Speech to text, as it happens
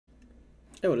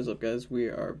Hey, what is up, guys? We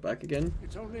are back again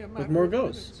It's only a with matter more of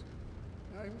ghosts.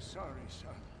 minutes. I'm sorry,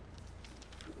 son.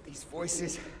 These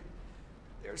voices.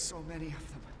 There's so many of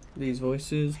them. These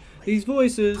voices. Wait. These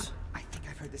voices. I think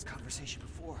I've heard this conversation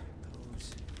before.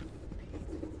 Those people,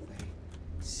 they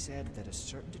said that a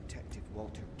certain detective,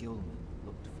 Walter Gilman,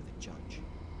 looked for the judge.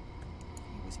 If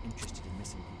he was interested in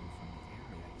missing people from the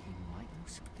area, he might know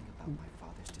something about my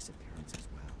father's disappearance as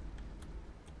well.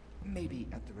 Maybe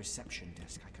at the reception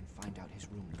desk I can find out his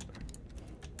room number.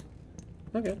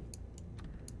 Okay.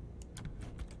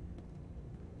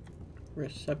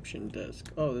 Reception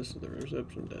desk. Oh, this is the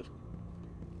reception desk.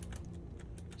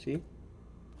 See?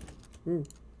 Ooh.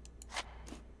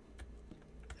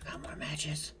 I got more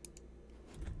matches.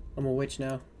 I'm a witch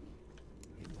now.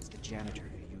 It was the janitor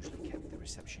who usually kept the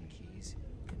reception keys.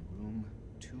 In room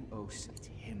 206. It's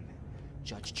him.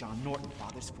 Judge John Norton,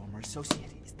 father's former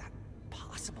associate. Is that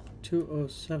possible?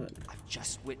 207. I've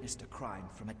just witnessed a crime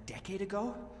from a decade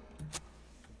ago.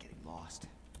 I'm getting lost.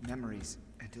 Memories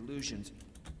and delusions,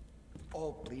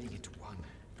 all bleeding into one.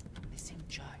 A missing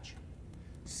judge.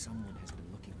 Someone has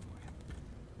been looking for him.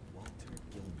 Walter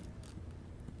Gilman.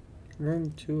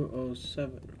 Room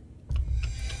 207.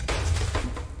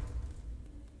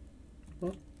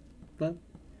 Well, that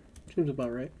seems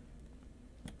about right.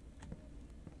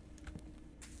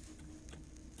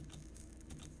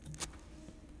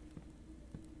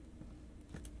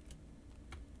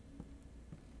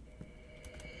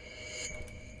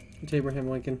 It's Abraham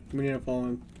Lincoln. We need to follow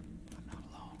him. I'm not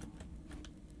alone.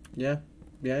 Yeah?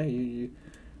 Yeah, you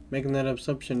making that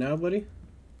assumption now, buddy?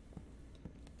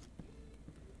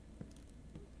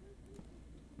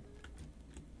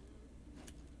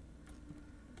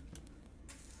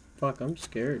 Fuck, I'm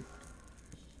scared.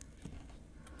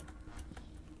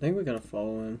 I think we gotta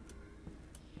follow him.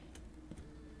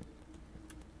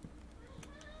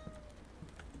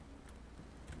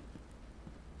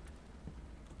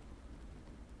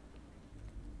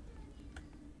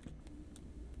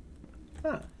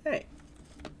 Ah, hey.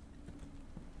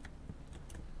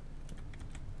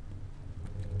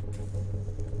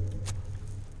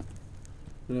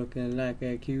 Looking like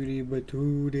a cutie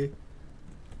patootie.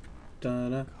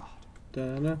 Donna.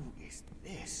 Donna. Who is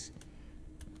this?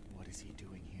 What is he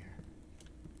doing here?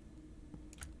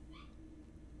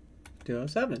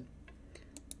 207.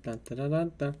 Dun dun dun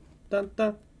dun dun dun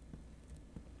dun.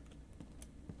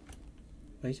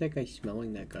 Why is that guy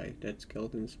smelling that guy? That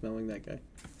skeleton smelling that guy.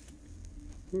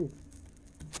 Ooh.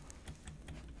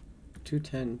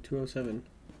 210, 207.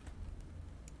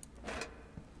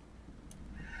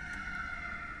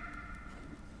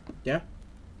 Yeah?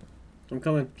 I'm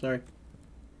coming, sorry.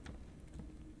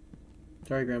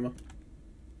 Sorry, Grandma.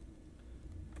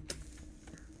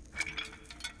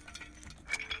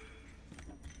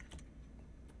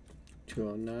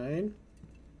 $209.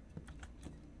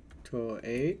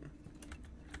 208.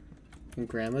 And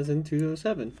Grandma's in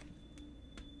 207.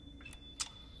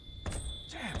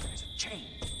 Damn, there's a chain.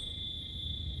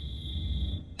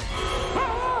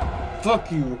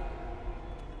 Fuck you!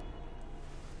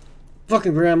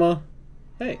 Fucking Grandma!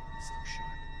 Hey. So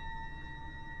sharp.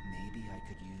 Maybe I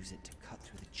could use it to cut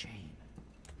through the chain.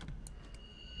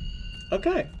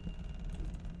 Okay.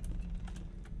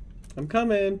 I'm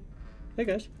coming. Hey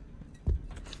guys.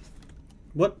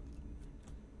 What?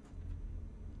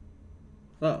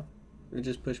 Oh. It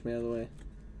just pushed me out of the way.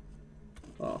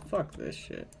 Oh, fuck this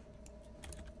shit.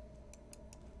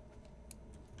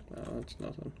 Oh, that's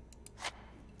nothing.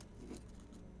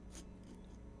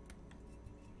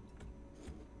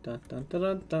 Dun dun dun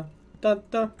dun dun dun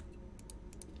dun.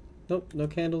 Nope, no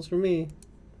candles for me.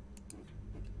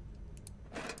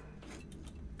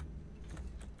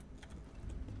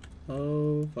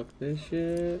 Oh, fuck this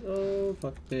shit. Oh,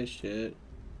 fuck this shit.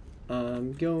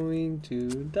 I'm going to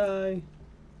die.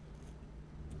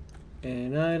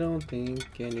 And I don't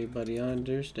think anybody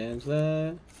understands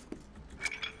that.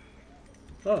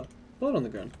 Oh, blood on the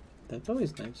ground. That's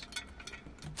always nice.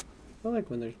 I like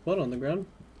when there's blood on the ground.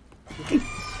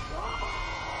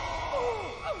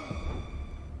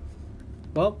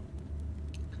 Well,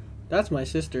 that's my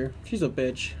sister. She's a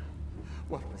bitch.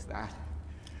 What was that?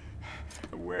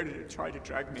 Where did it try to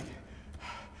drag me?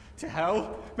 To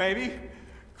hell, maybe?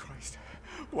 Christ,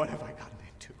 what have I gotten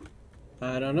into?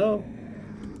 I don't know.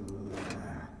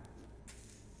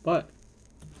 What?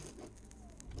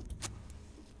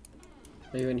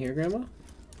 Are you in here, Grandma?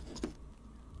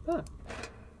 Ah.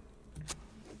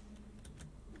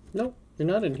 Nope, you're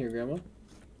not in here, Grandma.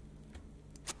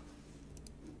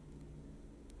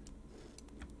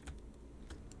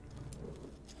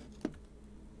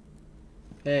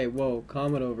 Hey, whoa,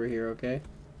 calm it over here, okay?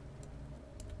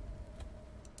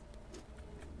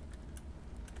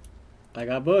 I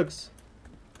got books.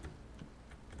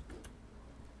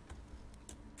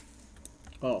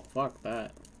 Oh, fuck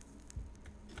that.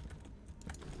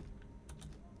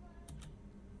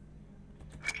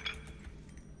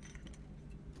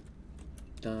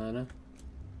 Donna.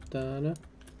 Donna.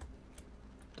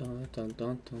 Dun dun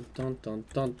dun dun dun dun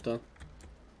dun dun.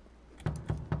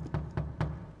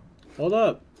 Hold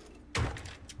up. I'm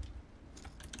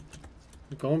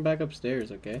going back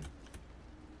upstairs, okay?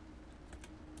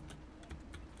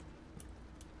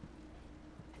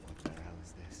 What the hell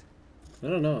is this? I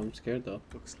don't know, I'm scared though.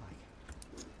 Looks like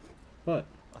What?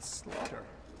 A slaughter.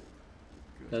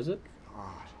 Good Does it?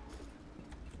 God.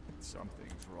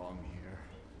 Something's wrong here.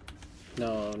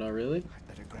 No, not really. I'd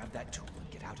better grab that tool and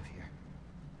get out of here.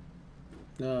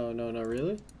 No, no, not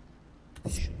really.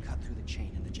 This should cut through the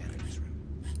chain in the janitor's room.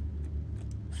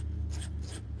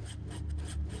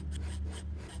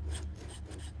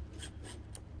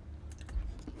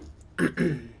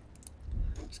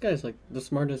 This guy's like the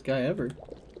smartest guy ever.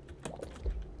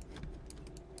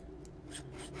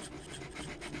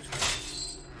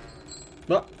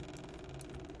 But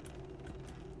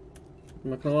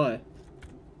I'm not gonna lie.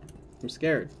 I'm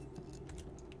scared.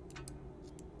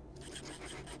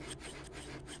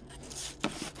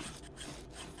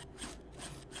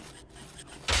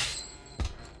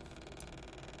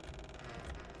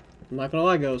 I'm not gonna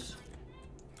lie, Ghost.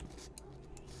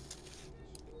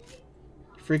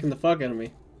 You're freaking the fuck out of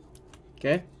me.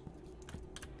 Okay?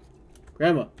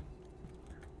 Grandma.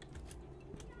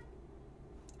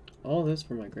 All this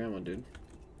for my grandma, dude.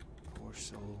 Poor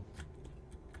soul.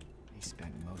 He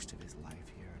spent most of his life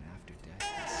here, and after death,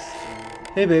 he's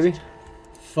still... Hey, baby.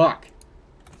 Fuck.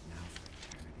 Now for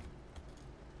eternity.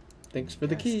 Thanks for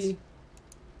the key.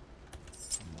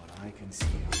 From what I can see,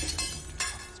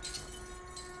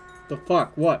 The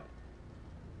fuck? What?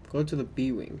 Go to the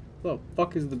B wing. What the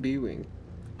fuck is the B wing?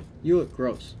 You look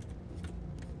gross.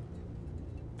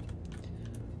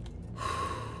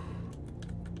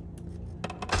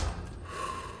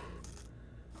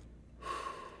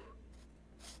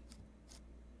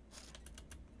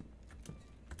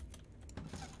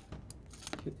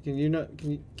 Can you not?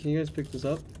 Can you guys pick this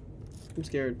up? I'm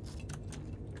scared.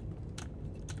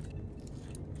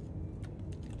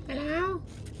 Hello?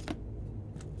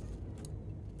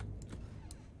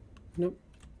 Nope.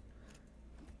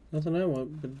 Nothing I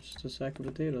want, but just a sack of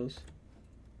potatoes.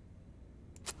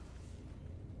 I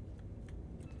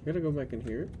gotta go back in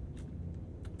here.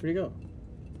 Where'd he go?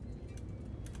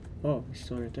 Oh, he's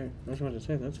still right there. I was about to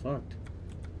say, that's fucked.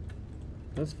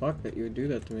 That's fucked that you would do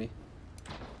that to me.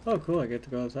 Oh, cool, I get to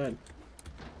go outside.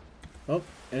 Oh,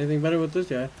 anything better with this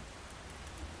guy?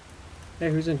 Hey,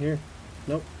 who's in here?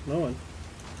 Nope, no one.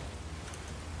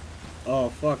 Oh,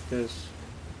 fuck this.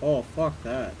 Oh, fuck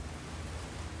that.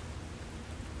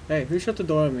 Hey, who shut the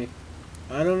door on me?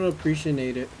 I don't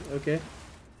appreciate it, okay?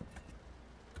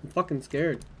 I'm fucking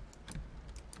scared.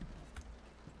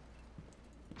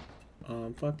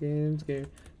 I'm fucking scared.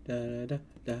 Da da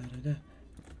da da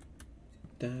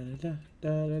da da da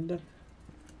da da da.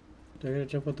 Do I gotta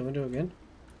jump out the window again?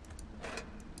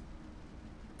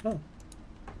 Oh.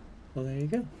 Well, there you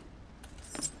go.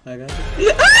 I got it.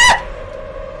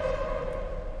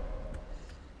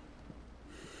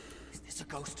 Is this a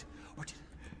ghost? Or did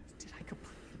I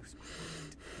completely lose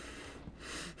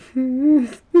my mind?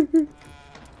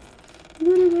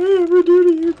 What did I ever do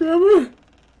to you, Grandma?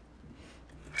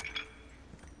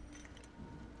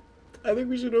 I think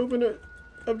we should open it.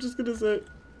 I'm just gonna say.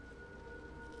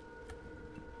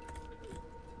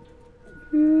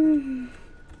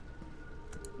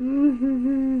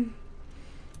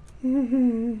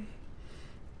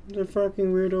 The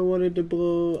fucking weirdo wanted to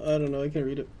blow. I don't know, I can't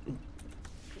read it.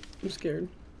 I'm scared.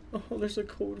 Oh, there's a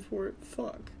code for it.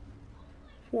 Fuck.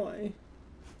 Why?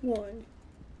 Why?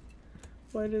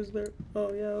 Why is there?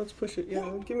 Oh yeah, let's push it. Yeah,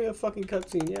 give me a fucking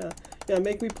cutscene. Yeah, yeah,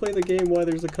 make me play the game while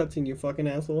there's a cutscene. You fucking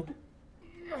asshole.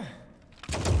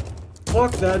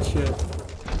 Fuck that shit.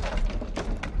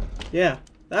 Yeah,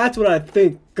 that's what I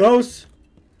think. Ghost.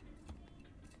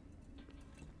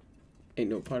 Ain't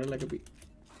no party like a beat.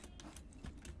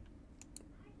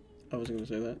 I wasn't gonna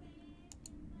say that.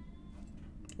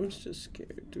 I'm just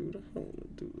scared, dude. I don't wanna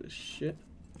do this shit.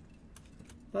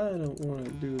 I don't wanna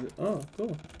do this. Oh,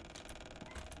 cool.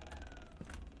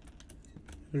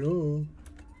 Hello.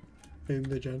 I'm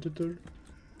the janitor.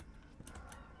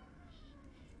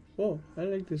 Oh, I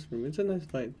like this room. It's a nice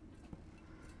vibe.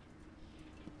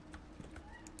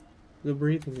 The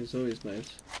breathing is always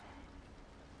nice.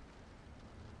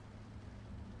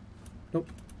 Nope.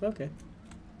 Okay.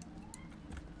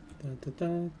 Da, da,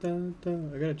 da, da, da.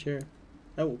 I got a chair.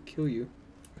 I will kill you.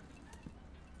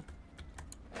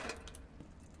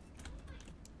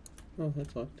 Oh,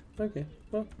 that's locked. Okay,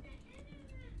 well.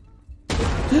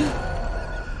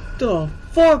 The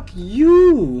fuck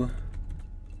you!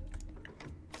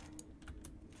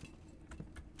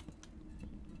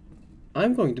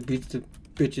 I'm going to beat the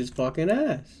bitch's fucking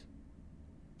ass.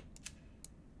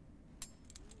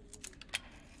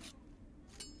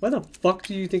 Why the fuck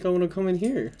do you think I want to come in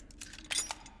here?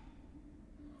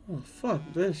 Oh, fuck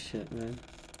this shit, man.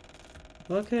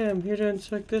 Okay, I'm here to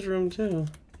inspect this room, too.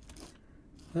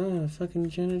 Oh, fucking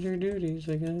janitor duties,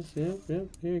 I guess. Yep,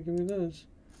 here, give me this.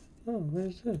 Oh,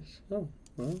 where's this? Oh,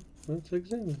 well, let's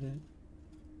examine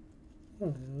it. Oh,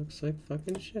 it looks like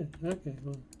fucking shit. Okay,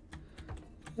 well,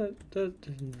 that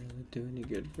didn't really do any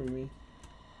good for me.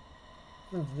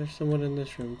 Oh, there's someone in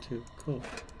this room, too. Cool.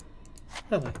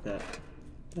 I like that.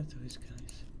 That's always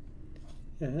nice.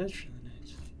 Yeah, that's really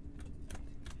nice.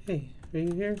 Hey, are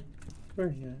you here? Where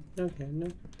are you at? Okay, no.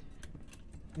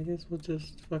 I guess we'll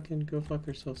just fucking go fuck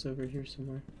ourselves over here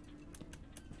somewhere.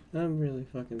 I'm really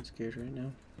fucking scared right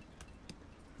now.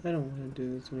 I don't want to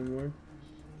do this anymore.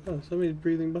 Oh, somebody's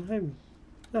breathing behind me.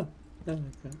 Oh, I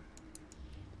like that.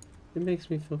 It makes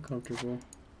me feel comfortable.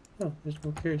 Oh, there's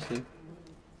more kerosene.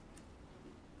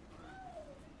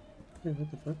 Hey,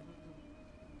 what the fuck?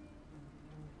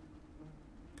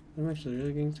 I'm actually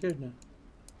really getting scared now.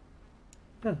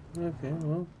 Oh, okay,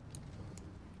 well.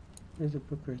 There's a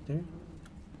book right there.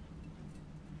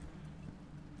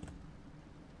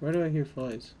 Why do I hear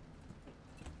flies?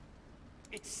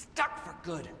 It's stuck for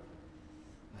good.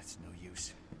 That's no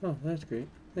use. Oh, that's great.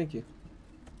 Thank you.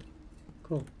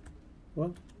 Cool.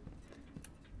 Well,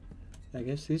 I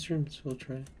guess these rooms we'll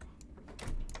try.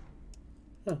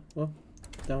 Oh, well,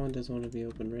 that one doesn't want to be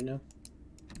open right now.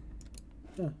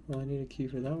 Oh, well, I need a key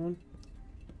for that one.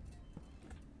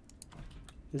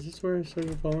 Is this where I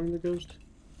started following the ghost?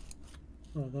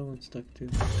 Oh, that one's stuck too.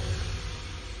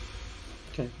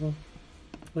 Okay, well,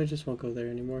 I just won't go there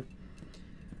anymore.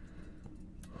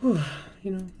 Whew,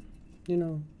 you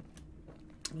know,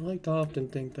 I like to often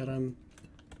think that I'm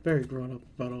very grown up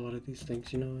about a lot of these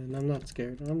things, you know, and I'm not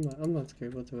scared. I'm not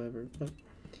scared whatsoever, but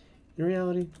in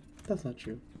reality, that's not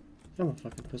true. I'm a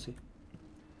fucking pussy.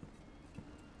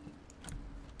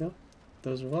 Nope,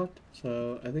 those are locked,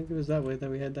 so I think it was that way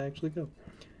that we had to actually go.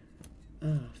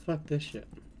 Ah, fuck this shit.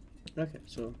 Okay,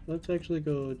 so let's actually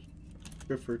go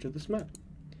refer to this map.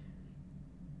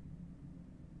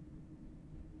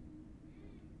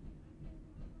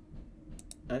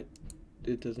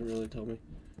 It doesn't really tell me.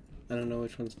 I don't know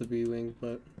which one's the B wing,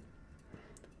 but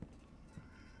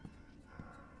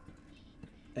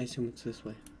I assume it's this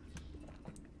way.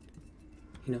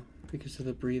 You know, because of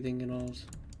the breathing and all.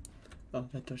 Oh,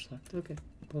 that door's locked. Okay,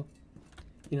 well,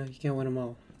 you know, you can't win them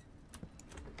all.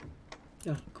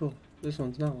 Yeah, cool. This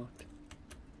one's not locked.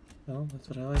 Well, that's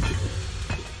what I like.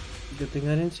 Good thing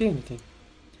I didn't see anything.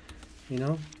 You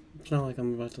know, it's not like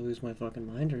I'm about to lose my fucking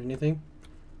mind or anything.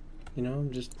 You know,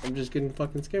 I'm just getting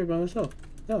fucking scared by myself.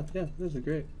 Oh, yeah, this is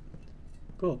great.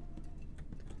 Cool.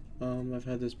 I've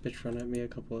had this bitch run at me a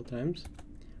couple of times.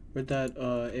 Where'd that,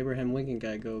 Abraham Lincoln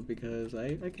guy go? Because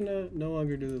I cannot no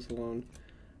longer do this alone.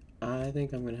 I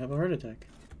think I'm gonna have a heart attack.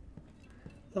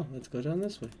 Oh, let's go down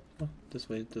this way. Oh, this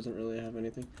way doesn't really have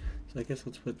anything. So I guess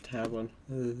let's put tab on.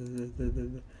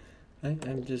 I'm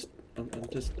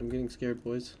getting scared,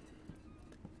 boys.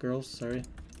 Girls, sorry.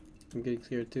 I'm getting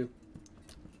scared too.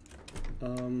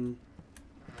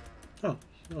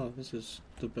 Oh, this is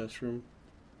the best room.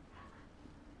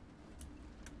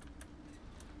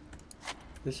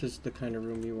 This is the kind of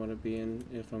room you want to be in,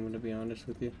 if I'm going to be honest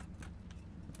with you.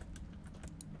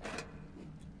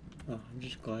 Oh, I'm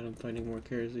just glad I'm finding more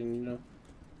kerosene, you know.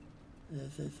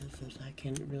 I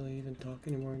can't really even talk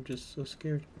anymore, I'm just so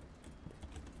scared.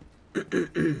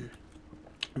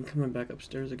 I'm coming back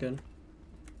upstairs again.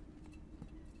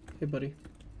 Hey, buddy.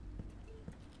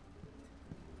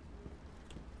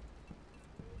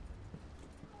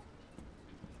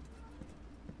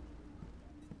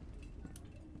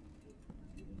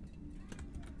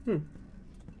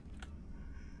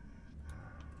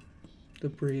 The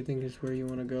breathing is where you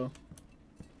want to go.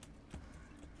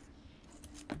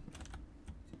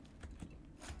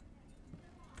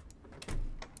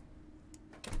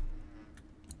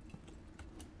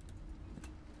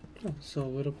 Oh, so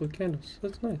lit up with candles.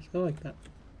 That's nice. I like that.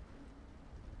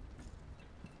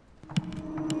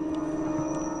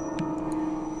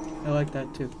 I like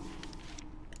that too.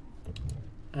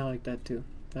 I like that too.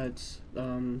 That's,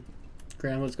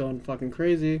 Grandma's going fucking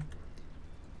crazy.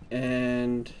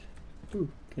 And, ooh,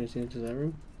 can I see into that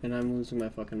room? And I'm losing my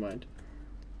fucking mind.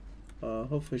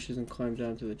 Hopefully she doesn't climb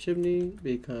down to the chimney,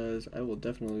 because I will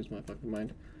definitely lose my fucking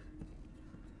mind.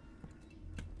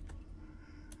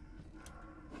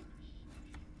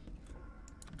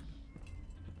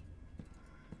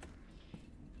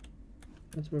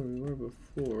 That's where we were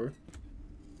before.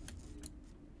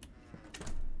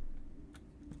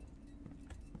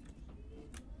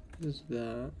 What is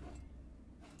that?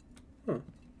 Huh.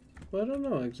 Well, I don't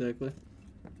know exactly.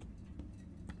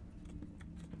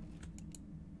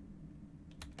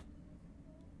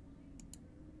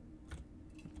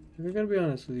 I gotta be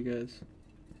honest with you guys.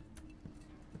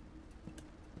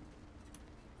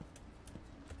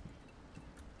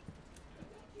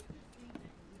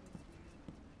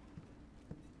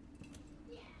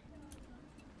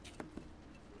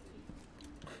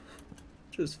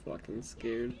 Just fucking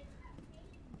scared.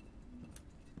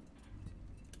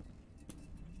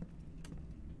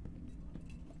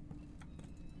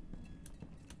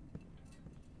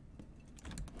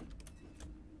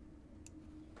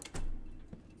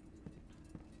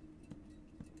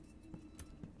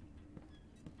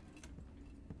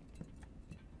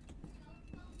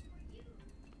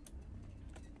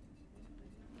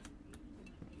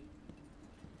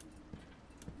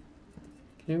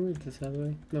 Can I read this out of the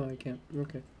way? No, I can't.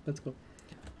 Okay, let's go.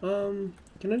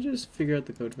 Can I just figure out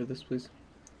the code for this, please?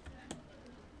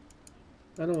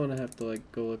 I don't want to have to,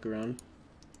 like, go look around.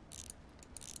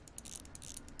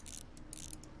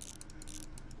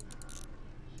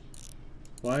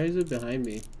 Why is it behind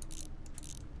me?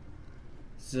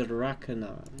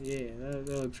 Zarakana. Yeah, that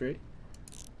looks right.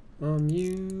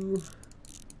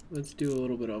 Let's do a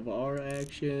little bit of R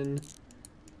action.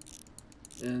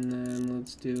 And then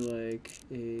let's do like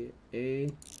A.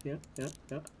 Yeah.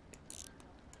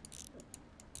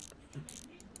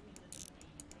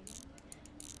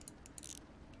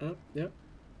 Oh, yep.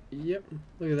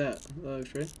 Look at that. That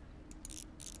looks right.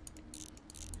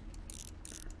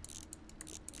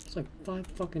 It's like 5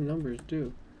 fucking numbers,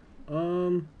 too.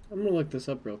 I'm gonna look this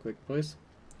up real quick, boys.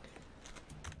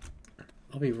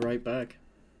 I'll be right back.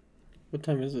 What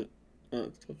time is it? Oh,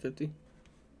 it's 12:50.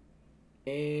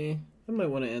 I might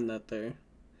want to end that there.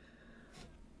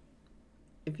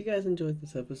 If you guys enjoyed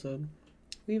this episode,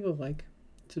 leave a like,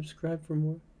 subscribe for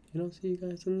more, and I'll see you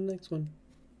guys in the next one.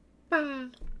 Bye!